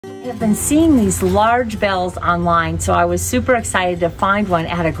I've been seeing these large bells online, so I was super excited to find one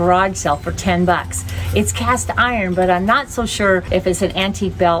at a garage sale for 10 bucks. It's cast iron, but I'm not so sure if it's an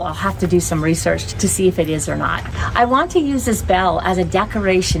antique bell. I'll have to do some research to see if it is or not. I want to use this bell as a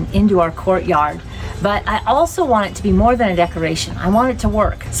decoration into our courtyard, but I also want it to be more than a decoration. I want it to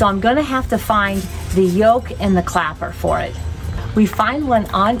work. So I'm gonna have to find the yoke and the clapper for it. We find one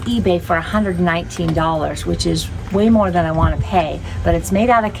on eBay for $119, which is way more than I want to pay, but it's made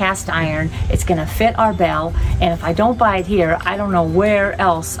out of cast iron. It's gonna fit our bell, and if I don't buy it here, I don't know where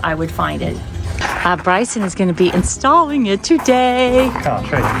else I would find it. Bryson is gonna be installing it today. Oh,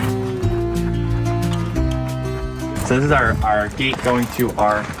 sure. So this is our gate going to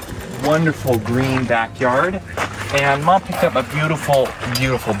our wonderful green backyard, and Mom picked up a beautiful,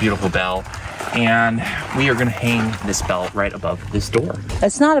 beautiful, beautiful bell. And we are gonna hang this bell right above this door.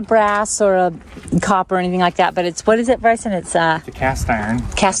 It's not a brass or a copper or anything like that, but it's, what is it, Bryson? It's a cast iron.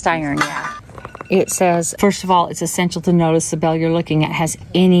 Cast iron, yeah. It says, first of all, it's essential to notice the bell you're looking at has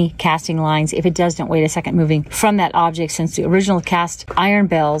any casting lines. If it does, don't wait a second moving from that object, since the original cast iron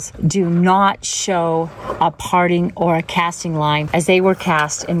bells do not show a parting or a casting line, as they were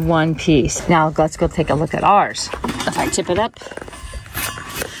cast in one piece. Now let's go take a look at ours. If I tip it up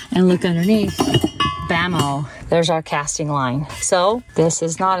and look underneath, bammo, there's our casting line. So this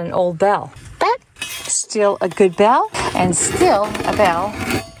is not an old bell, but still a good bell, and still a bell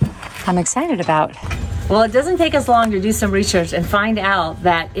I'm excited about. Well, it doesn't take us long to do some research and find out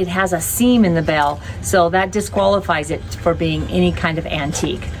that it has a seam in the bell, so that disqualifies it for being any kind of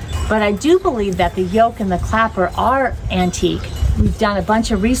antique. But I do believe that the yoke and the clapper are antique. We've done a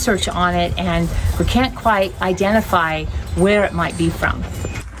bunch of research on it, and we can't quite identify where it might be from.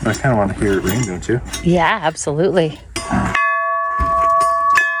 I kind of want to hear it ring, don't you? Yeah, absolutely.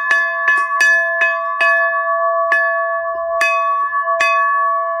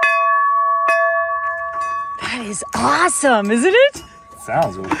 That is awesome, isn't it?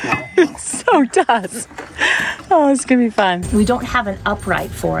 Sounds really cool. It so does. Oh, it's gonna be fun. We don't have an upright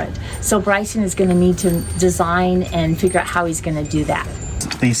for it, so Bryson is gonna need to design and figure out how he's gonna do that.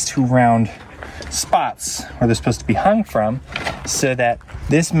 These two round spots where they're supposed to be hung from, so that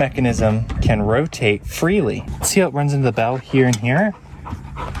this mechanism can rotate freely. See how it runs into the bell here and here?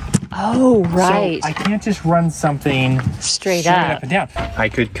 Oh, right. So I can't just run something straight up and down. I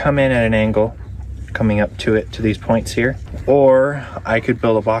could come in at an angle, coming up to it, to these points here, or I could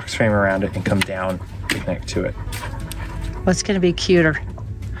build a box frame around it and come down to connect to it. What's gonna be cuter?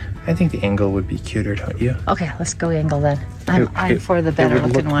 I think the angle would be cuter, don't you? Okay, let's go angle then. I'm for the better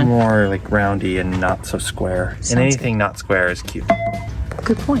looking one. More like roundy and not so square. Sounds and anything good. not square is cute.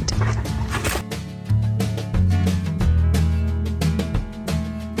 Good point.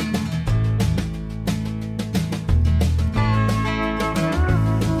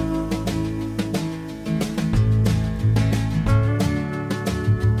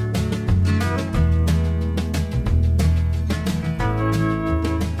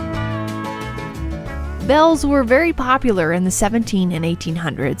 Bells were very popular in the 1700s and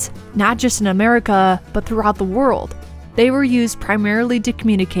 1800s, not just in America, but throughout the world. They were used primarily to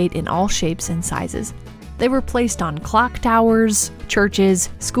communicate in all shapes and sizes. They were placed on clock towers, churches,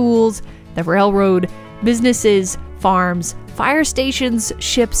 schools, the railroad, businesses, farms, fire stations,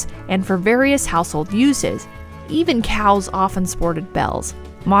 ships, and for various household uses. Even cows often sported bells.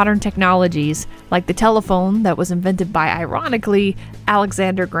 Modern technologies, like the telephone that was invented by, ironically,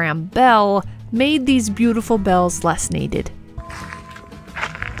 Alexander Graham Bell, made these beautiful bells less needed.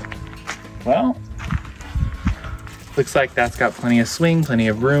 Well, looks like that's got plenty of swing, plenty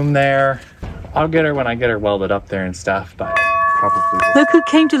of room there. I'll get her when I get her welded up there and stuff, but probably Look who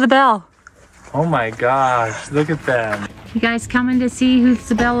came to the bell. Oh my gosh, look at them. You guys coming to see who's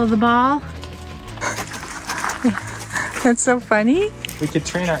the belle of the ball? That's so funny. We could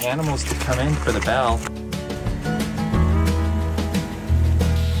train our animals to come in for the bell.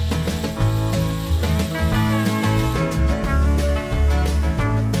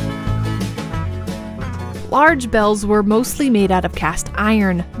 Large bells were mostly made out of cast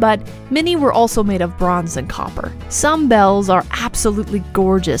iron, but many were also made of bronze and copper. Some bells are absolutely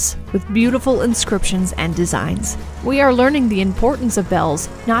gorgeous, with beautiful inscriptions and designs. We are learning the importance of bells,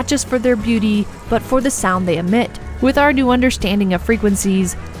 not just for their beauty, but for the sound they emit. With our new understanding of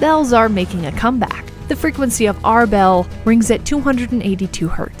frequencies, bells are making a comeback. The frequency of our bell rings at 282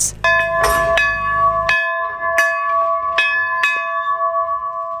 Hertz.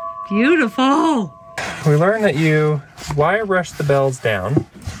 Beautiful. We learned that you wire brush the bells down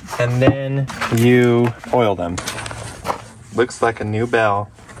and then you oil them. Looks like a new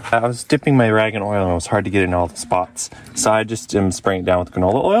bell I was dipping my rag in oil and it was hard to get in all the spots. So I just am spraying it down with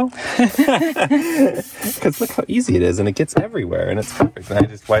canola oil. Because look how easy it is and it gets everywhere and it's perfect. And I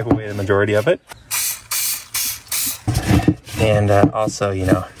just wipe away the majority of it. And also, you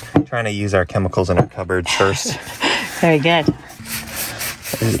know, trying to use our chemicals in our cupboards first. Very good.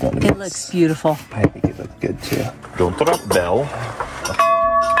 It looks beautiful. I think it looks good too. Don't drop bell.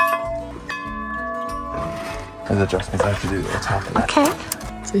 There's adjustments I have to do on top of that. Okay.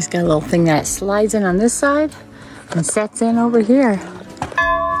 So he's got a little thing that slides in on this side and sets in over here.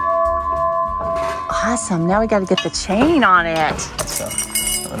 Awesome. Now we got to get the chain on it. So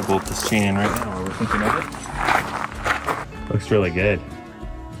I'm gonna bolt this chain in right now while we're thinking of it. Looks really good.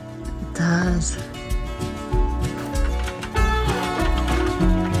 It does.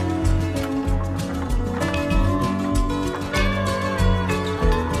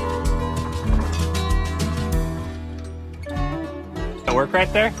 That work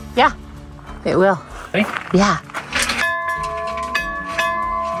right there? Yeah, it will. Hey? Yeah.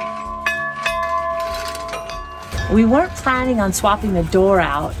 We weren't planning on swapping the door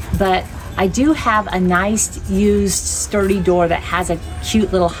out, but I do have a nice used sturdy door that has a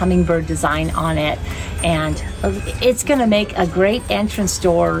cute little hummingbird design on it, and it's gonna make a great entrance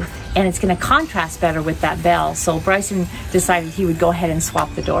door and it's gonna contrast better with that bell. So Bryson decided he would go ahead and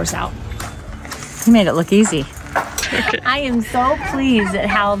swap the doors out. He made it look easy. I am so pleased at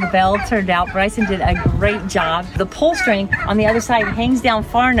how the bell turned out. Bryson did a great job. The pull string on the other side hangs down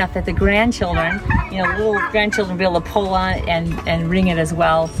far enough that the grandchildren, you know, little grandchildren will be able to pull on it and ring it as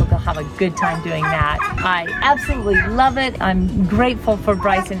well. So they'll have a good time doing that. I absolutely love it. I'm grateful for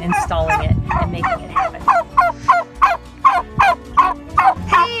Bryson installing it and making it happen.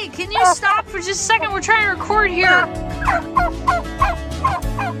 Hey, can you stop for just a second? We're trying to record here.